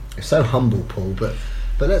You're so humble, Paul, but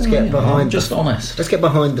let's get behind... I'm just honest. Let's get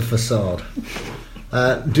behind the facade.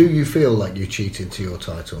 Do you feel like you cheated to your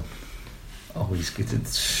title? Oh, he's got a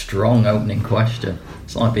strong opening question.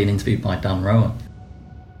 It's like being interviewed by Dan Rowan.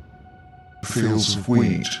 Fields of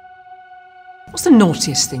wheat. What's the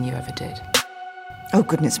naughtiest thing you ever did? Oh,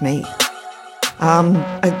 goodness me.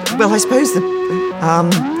 I suppose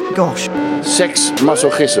gosh. Sex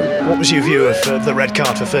masochism. What was your view of the red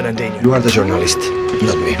card for Fernandinho? You are the journalist,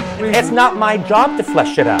 not me. It's not my job to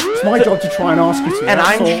flesh it out. It's my job to try and ask you to. And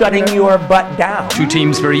I'm shutting your butt down. Two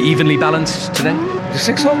teams very evenly balanced today. You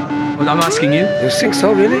think so? Well, I'm asking you. You think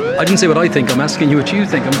so, really? I didn't say what I think. I'm asking you what you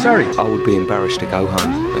think. I'm sorry. I would be embarrassed to go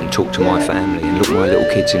home and talk to my family and look my little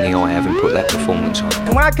kids in the eye having put that performance on.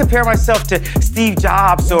 And when I compare myself to Steve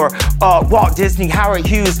Jobs or Walt Disney, Howard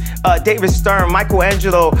Hughes, David Stern,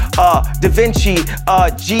 Michelangelo, Da Vinci,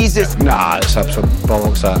 Jesus... Nah, it's absolute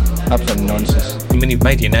bollocks, that. Absolute nonsense. I mean, you've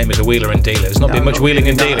made your name as a wheeler and dealer. There's not been much wheeling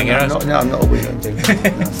and dealing, I'm not a wheeler and dealer.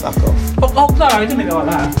 No, fuck off. Oh, no, I didn't mean it like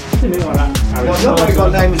that. I didn't mean it like that. Well, nobody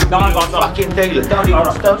got name as a fucking dealer.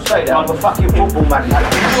 Don't say that. I'm a fucking football manager.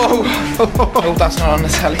 Whoa. Oh, that's not on the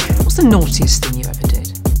telly. What's the naughtiest thing you ever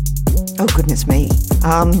did? Oh, goodness me.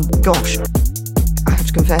 Gosh. I have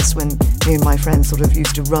to confess, when me and my friends sort of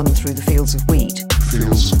used to run through the fields of wheat.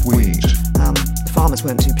 Fields of wheat. The farmers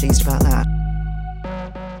weren't too pleased about that.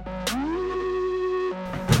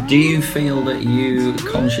 Do you feel that you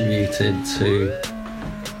contributed to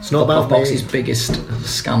It's not about Box's biggest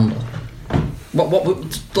scandal? What?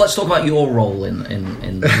 Let's talk about your role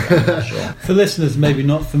in the show. For listeners, maybe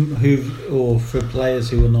not for players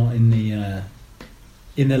who were not in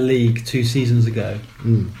the league 2 seasons ago.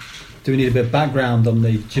 Do we need a bit of background on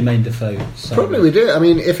the Jermaine Defoe side? Probably we do. I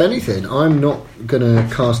mean, if anything, I'm not going to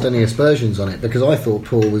cast any aspersions on it because I thought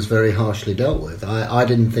Paul was very harshly dealt with. I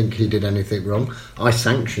didn't think he did anything wrong. I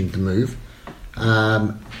sanctioned the move. I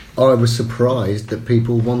was surprised that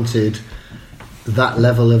people wanted that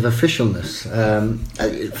level of officialness.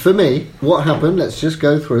 For me, what happened, let's just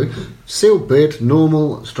go through. Sealed bid,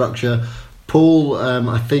 normal structure. Paul,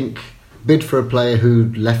 I think, bid for a player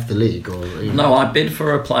who left the league. No, I bid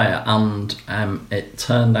for a player and it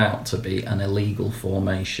turned out to be an illegal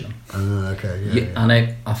formation. Okay, yeah. And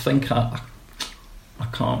I think I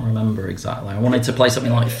can't remember exactly. I wanted to play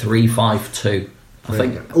something like 3-5-2. I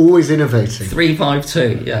think always innovating.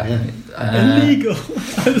 3-5-2, yeah. Illegal.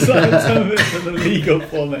 That's like an illegal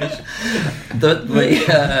formation.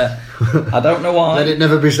 I don't know why. Let it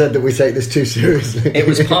never be said that we take this too seriously. It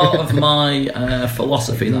was part of my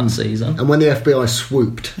philosophy that season. And when the FBI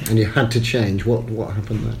swooped and you had to change, what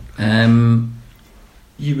happened there?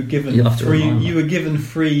 You were given free. You were given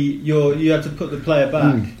free. You had to put the player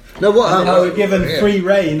back. No, what? You were given free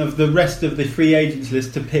reign of the rest of the free agents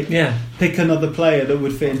list to pick another player that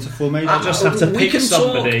would fit into formation. I just have to pick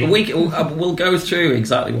somebody. We'll go through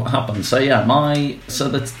exactly what happened. So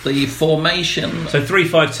the formation. So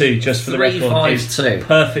 3-5-2, just for the record, is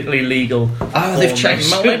perfectly legal. Oh, they've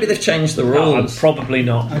changed. Well, maybe they've changed the rules. Probably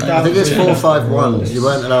not. I think it's 4-5-1. You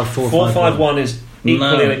weren't allowed 4-5-1. 4-5-1 is.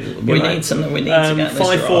 Equally, we need to get this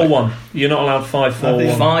 5-4-1. right. You're not allowed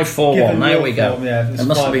 5-4-1. 5-4-1. There we go. It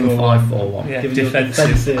must have been 5-4-1. Yeah,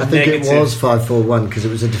 defensive. I think it was 5-4-1 because it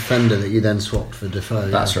was a defender that you then swapped for Defoe.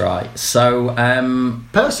 That's right. So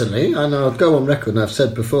personally, and I'll go on record, and I've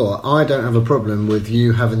said before, I don't have a problem with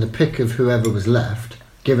you having the pick of whoever was left,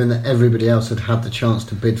 given that everybody else had had the chance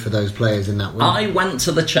to bid for those players in that way. I went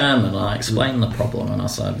to the chairman and I explained the problem and I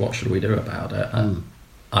said, what should we do about it?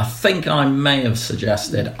 I think I may have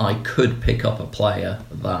suggested I could pick up a player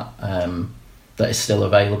that is still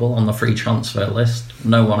available on the free transfer list.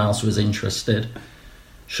 No one else was interested.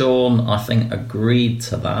 Sean, I think, agreed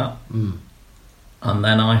to that. And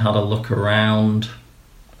then I had a look around.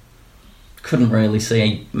 Couldn't really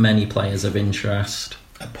see many players of interest.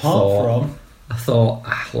 I thought,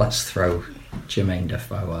 let's throw Jermaine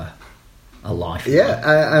Defoe a life. Yeah,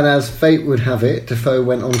 and as fate would have it, Defoe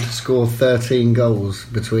went on to score 13 goals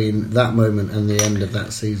between that moment and the end of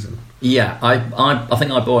that season. Yeah, I think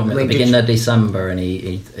I bought him at the beginning of December, and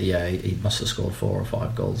he must have scored 4 or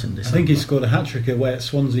 5 goals in December. I think he scored a hat-trick away at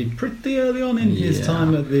Swansea pretty early on in his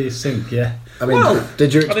time at the Sink. Yeah, I mean,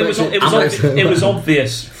 did you expect it was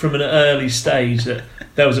obvious from an early stage that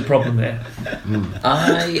there was a problem there.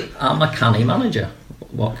 I am a canny manager.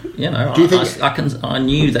 What Do you think I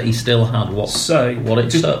knew that he still had what it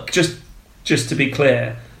took. Just to be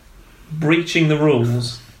clear, breaching the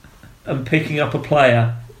rules and picking up a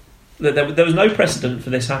player that there was no precedent for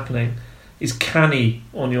this happening is canny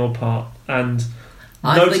on your part, and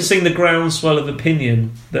noticing the groundswell of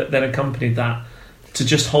opinion that then accompanied that to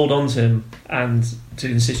just hold on to him and to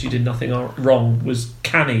insist you did nothing wrong was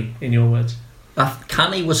canny, in your words?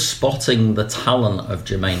 Canny was spotting the talent of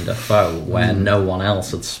Jermaine Defoe where no one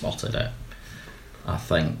else had spotted it, I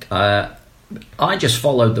think. I just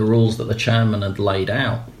followed the rules that the chairman had laid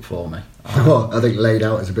out for me. I think laid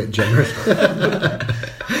out is a bit generous.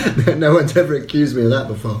 No one's ever accused me of that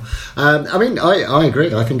before. I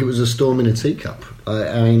agree. I think it was a storm in a teacup.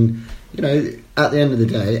 I mean, at the end of the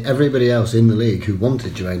day, everybody else in the league who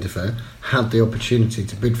wanted Jermaine Defoe had the opportunity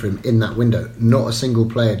to bid for him in that window. Not a single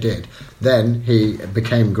player did. Then he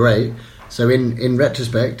became great. So in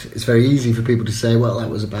retrospect, it's very easy for people to say, well, that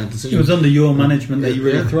was a bad decision. It was under your management that you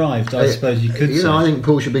really thrived, I suppose you could say. I think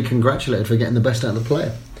Paul should be congratulated for getting the best out of the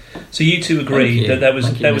player. So you two agree that there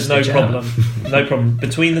was no problem. No problem.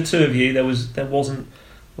 Between the two of you, there wasn't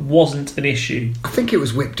an issue. I think it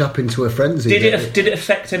was whipped up into a frenzy. Did it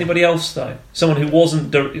affect anybody else, though? Someone who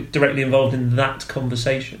wasn't directly involved in that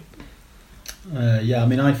conversation?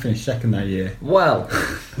 I finished second that year. Well,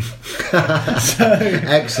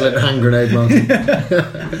 excellent hand grenade, Martin.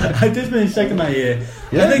 I did finish second that year.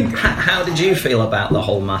 Yeah. I think. How did you feel about the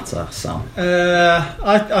whole matter, Sam?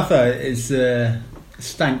 I thought it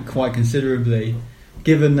stank quite considerably,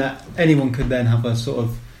 given that anyone could then have a sort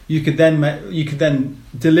of. You could then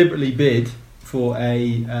deliberately bid for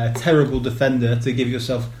a terrible defender to give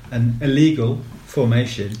yourself an illegal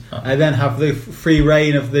formation, and then have the free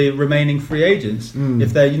reign of the remaining free agents.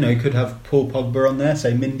 If they, could have Paul Pogba on there,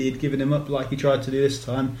 say Mindy had given him up like he tried to do this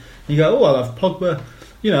time. And you go, I'll have Pogba.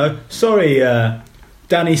 Sorry,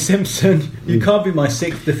 Danny Simpson, you can't be my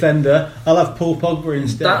sixth defender. I'll have Paul Pogba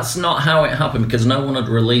instead. That's not how it happened, because no one had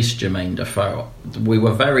released Jermaine Defoe. We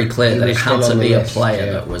were very clear that it had to be a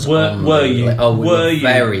player that was on. Were you? We were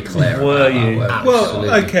very clear. Were you?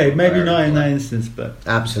 Well, okay, maybe not in that instance, but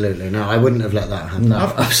absolutely no. I wouldn't have let that happen.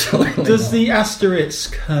 No, absolutely. Does the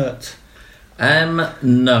asterisk hurt?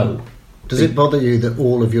 No. Does it bother you that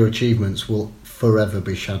all of your achievements will forever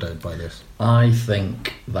be shadowed by this? I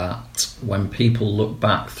think that when people look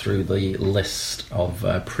back through the list of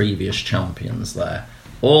previous champions there,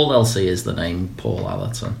 all they'll see is the name Paul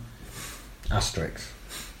Allerton. Asterisk.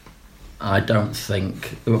 I don't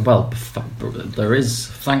think... Well, there is...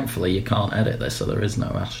 Thankfully, you can't edit this, so there is no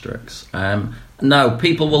asterisks. No,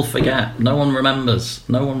 people will forget. No one remembers.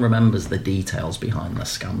 No one remembers the details behind the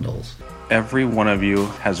scandals. Every one of you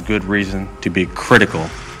has good reason to be critical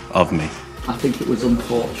of me. I think it was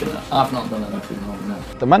unfortunate. I've not done anything wrong, no.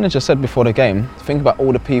 The manager said before the game, think about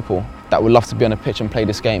all the people that would love to be on a pitch and play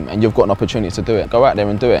this game, and you've got an opportunity to do it. Go out there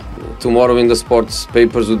and do it. Tomorrow in the sports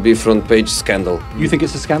papers would be front page scandal. You think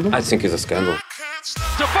it's a scandal? I think it's a scandal.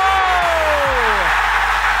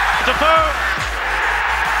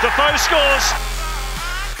 Defoe scores!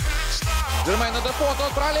 Джермейн Дефо,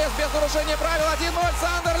 тот пролез без нарушения правил. 1-0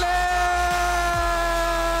 Сандерленд!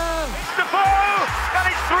 Defoe! And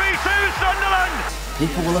it's 3-2 Sunderland!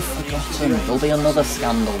 People will have forgotten. There'll be another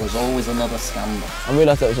scandal. There's always another scandal. I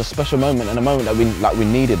realised that it was a special moment, and a moment that we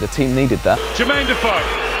needed. The team needed that. Jermaine Defoe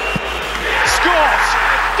scores!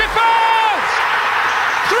 Defoe!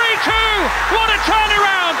 3-2! What a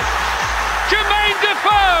turnaround! Jermaine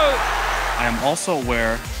Defoe! I am also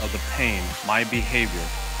aware of the pain my behaviour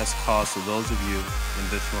has caused to those of you in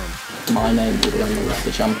this room. My name will be on the list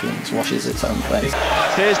of champions. Washes its own face.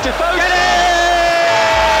 Here's Defoe. Get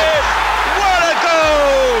it! What a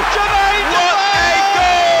goal! Jermaine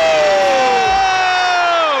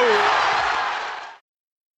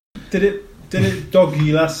Defoe! Did it dog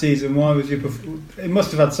you last season? Why was your? It must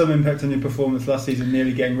have had some impact on your performance last season,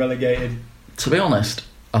 nearly getting relegated. To be honest,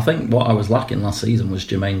 I think what I was lacking last season was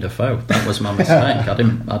Jermaine Defoe. That was my mistake. I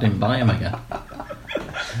didn't buy him again.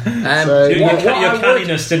 So your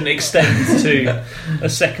canniness didn't extend to a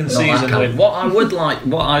second season. What I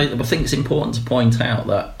think it's important to point out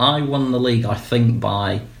that I won the league, I think,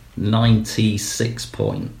 by 96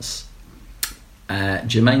 points.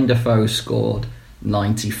 Jermaine Defoe scored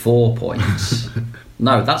 94 points.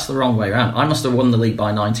 No, that's the wrong way around. I must have won the league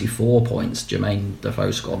by 94 points. Jermaine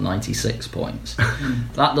Defoe scored 96 points.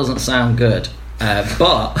 That doesn't sound good.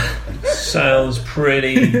 But sounds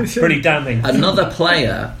pretty damning. Another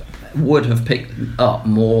player would have picked up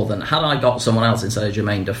more than, had I got someone else instead of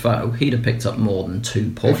Jermaine Defoe, he'd have picked up more than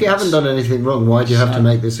 2 points. If you haven't done anything wrong, why do you have to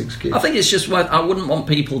make this excuse? I think it's just I wouldn't want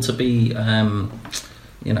people to be kind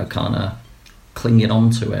of clinging on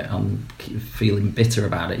to it and feeling bitter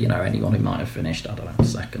about it. Anyone who might have finished, I don't know,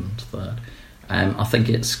 second, third. I think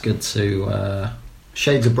it's good to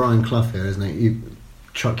shades of Brian Clough here, isn't it? You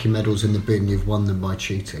chuck your medals in the bin, you've won them by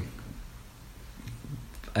cheating.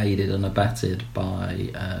 aided and abetted by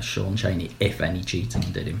Sean Chaney, if any cheating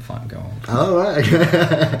did in fact go on. Oh, right.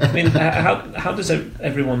 I mean, how does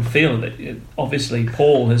everyone feel that obviously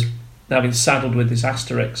Paul has now been saddled with this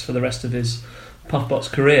asterisk for the rest of his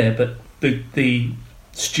Puffbox career, but the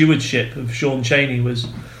stewardship of Sean Chaney was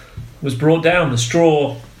brought down, the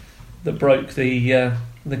straw that broke the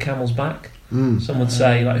camel's back. Some would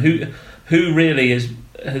say, like, who really has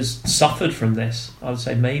suffered from this? I would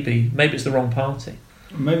say maybe it's the wrong party.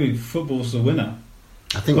 Maybe football's the winner.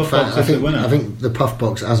 I think the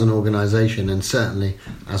Puffbox as an organisation, and certainly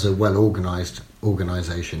as a well-organised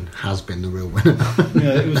organisation, has been the real winner.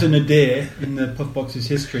 Yeah, it was an nadir in the Puffbox's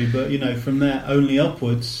history, but from there only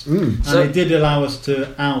upwards. And it did allow us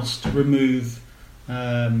to remove,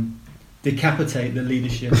 decapitate the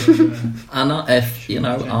leadership. And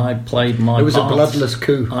I played my part. It was a bloodless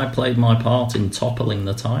coup. I played my part in toppling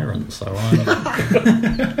the tyrant, so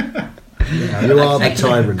I... Yeah, you are the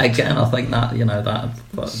tyrant. Again, I think that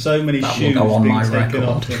so many that shoes will go on being my taken record.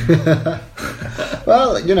 Off.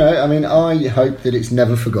 Well, I hope that it's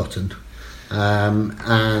never forgotten.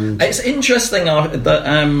 And it's interesting that,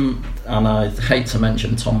 and I hate to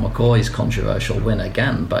mention Tom McCoy's controversial win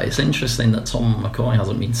again, but it's interesting that Tom McCoy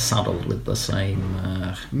hasn't been saddled with the same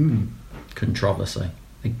controversy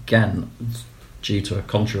again, due to a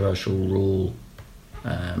controversial rule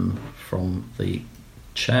from the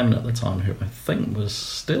chairman at the time, who I think was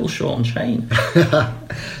still Sean Chaney.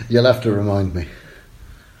 You'll have to remind me.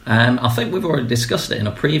 I think we've already discussed it in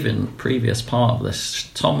a previous part of this.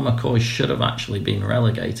 Tom McCoy should have actually been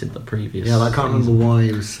relegated the previous I can't remember why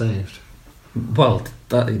he was saved. Well,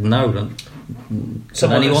 Can anyone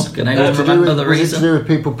remember the reason? Was it to do with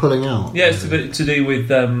people pulling out? Yeah, it's to do with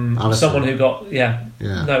someone who got... Yeah.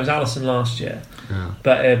 No, it was Allison last year. Yeah.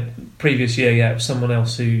 But previous year, it was someone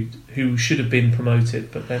else who should have been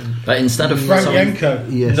promoted, but then... But instead of...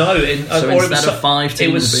 Franchenko. Yes. No, instead of 5 teams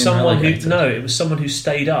it was being someone relegated. it was someone who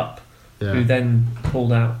stayed up, who then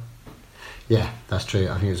pulled out. Yeah, that's true.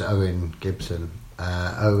 I think it was Owen Gibson.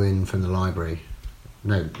 Owen from the library.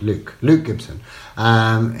 No, Luke Gibson.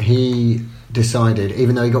 He decided,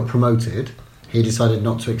 even though he got promoted, he decided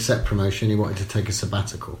not to accept promotion. He wanted to take a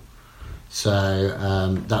sabbatical. So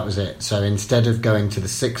that was it. So instead of going to the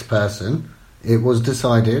 6th person, it was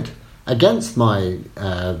decided, against my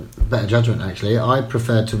better judgment actually, I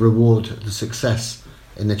preferred to reward the success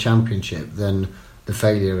in the championship than the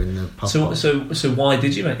failure in the Puffbox. So why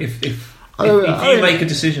did you make... If you make a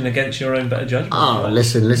decision against your own better judgment...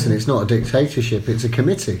 Listen, it's not a dictatorship, it's a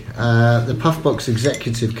committee. The Puffbox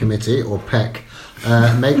Executive Committee, or PEC,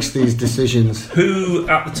 makes these decisions. Who,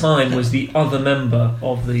 at the time, was the other member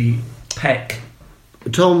of the PEC?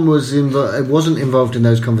 Tom wasn't involved in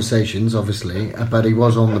those conversations, obviously, but he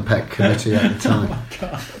was on the PEC committee at the time.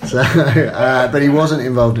 But he wasn't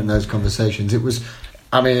involved in those conversations. It was...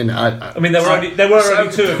 there were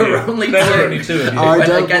only two of you. I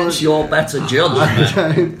went against your better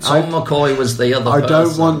judgment. Tom McCoy was the other person. I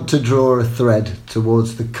don't want to draw a thread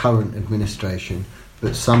towards the current administration,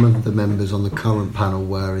 but some of the members on the current panel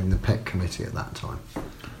were in the PEC committee at that time.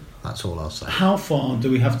 That's all I'll say. How far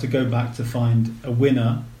do we have to go back to find a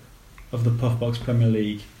winner of the Puffbox Premier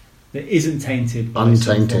League that isn't tainted by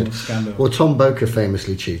some form of scandal? Well, Tom Boker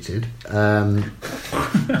famously cheated.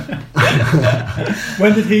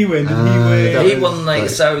 When did he win? He won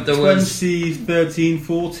so there was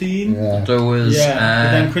 2013-14. Yeah. There was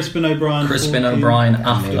and then Crispin O'Brien.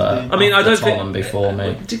 After. I don't think. And before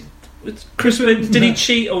me. Crispin, did he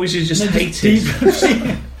cheat or was he just hated?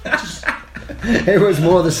 It was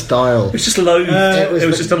more the style. It was just loathed. It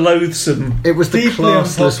was just a loathsome. It was the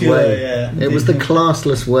classless way. Yeah, it was the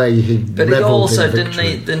classless way he. But he also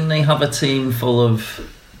didn't he have a team full of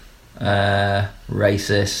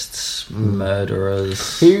racists,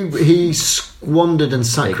 murderers? He squandered and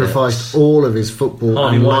sacrificed all of his football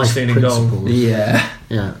and life principles. Yeah,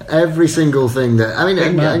 every single thing that...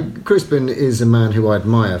 and Crispin is a man who I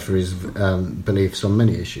admire for his beliefs on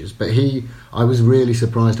many issues, but I was really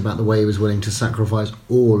surprised about the way he was willing to sacrifice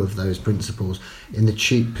all of those principles in the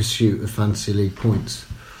cheap pursuit of Fantasy League points.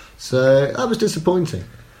 So that was disappointing.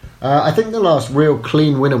 I think the last real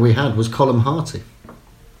clean winner we had was Colm Harty.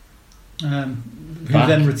 Who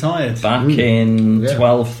then retired back in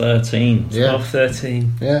 12-13.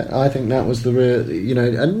 12-13. Yeah, I think that was the real.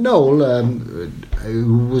 And Noel,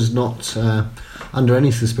 who was not under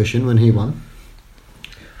any suspicion when he won.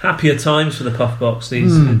 Happier times for the Puffbox.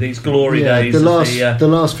 These glory days. The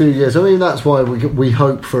last few years. That's why we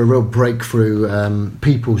hope for a real breakthrough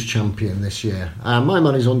people's champion this year. My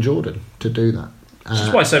money's on Jordan to do that. Which is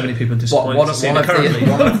why so many people are disappointed One to of see it currently.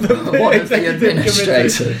 the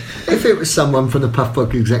administrators. If it was someone from the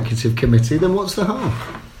Puffbook Executive Committee, then what's the harm?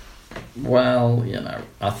 Well,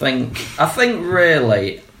 I think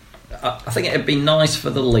really, I think it'd be nice for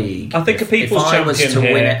the league. I think if people's I was to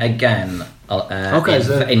champion win here- it again,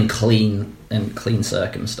 in clean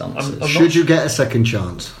circumstances. Should you get a second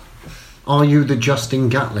chance? Are you the Justin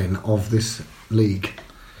Gatlin of this league?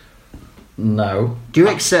 No. Do you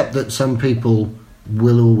accept that some people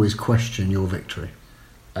will always question your victory?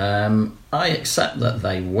 I accept that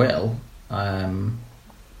they will.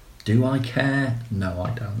 Do I care? No,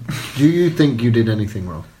 I don't. Do you think you did anything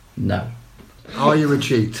wrong? No. Are you a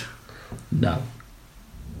cheat? No.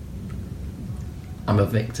 I'm a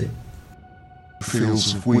victim.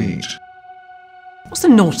 Fields of wheat. What's the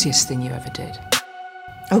naughtiest thing you ever did?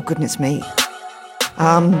 Oh, goodness me.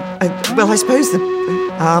 Well, I suppose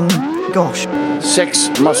gosh. Sex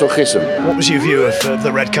masochism. What was your view of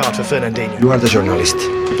the red card for Fernandinho? You are the journalist,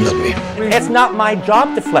 not me. It's not my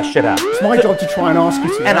job to flesh it out. It's my job to try and ask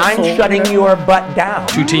you to. And I'm shutting your butt down.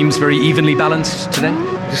 Two teams very evenly balanced today.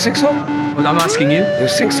 You think so? Well, I'm asking you. You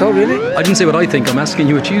think so, really? I didn't say what I think. I'm asking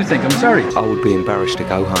you what you think. I'm sorry. I would be embarrassed to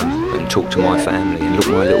go home and talk to my family and look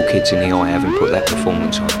my little kids in the eye having put that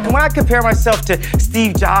performance on. And when I compare myself to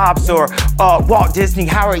Steve Jobs or Walt Disney,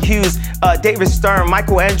 Howard Hughes, David Stern,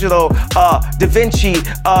 Michelangelo, Da Vinci,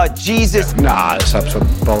 Jesus. Nah, it's absolute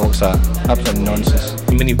bollocks, that. Absolute nonsense.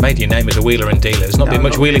 I mean, you've made your name as a wheeler and dealer. There's not been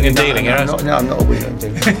much wheeling and dealing, I'm not a wheeler and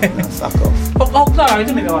dealer. No, fuck off. Oh, no, I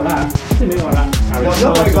didn't mean it like that. Didn't mean it like that.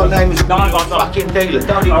 Well, nobody's got a name as a fucking dealer.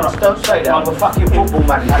 Don't say that. I'm a fucking football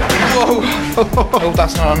manager. Oh,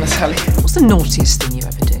 that's not on the telly. What's the naughtiest thing you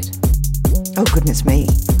ever did? Oh, goodness me.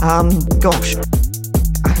 Gosh.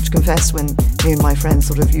 I have to confess, when me and my friends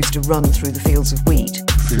sort of used to run through the fields of wheat.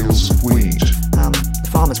 Fields of wheat. The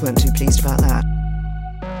farmers weren't too pleased about that.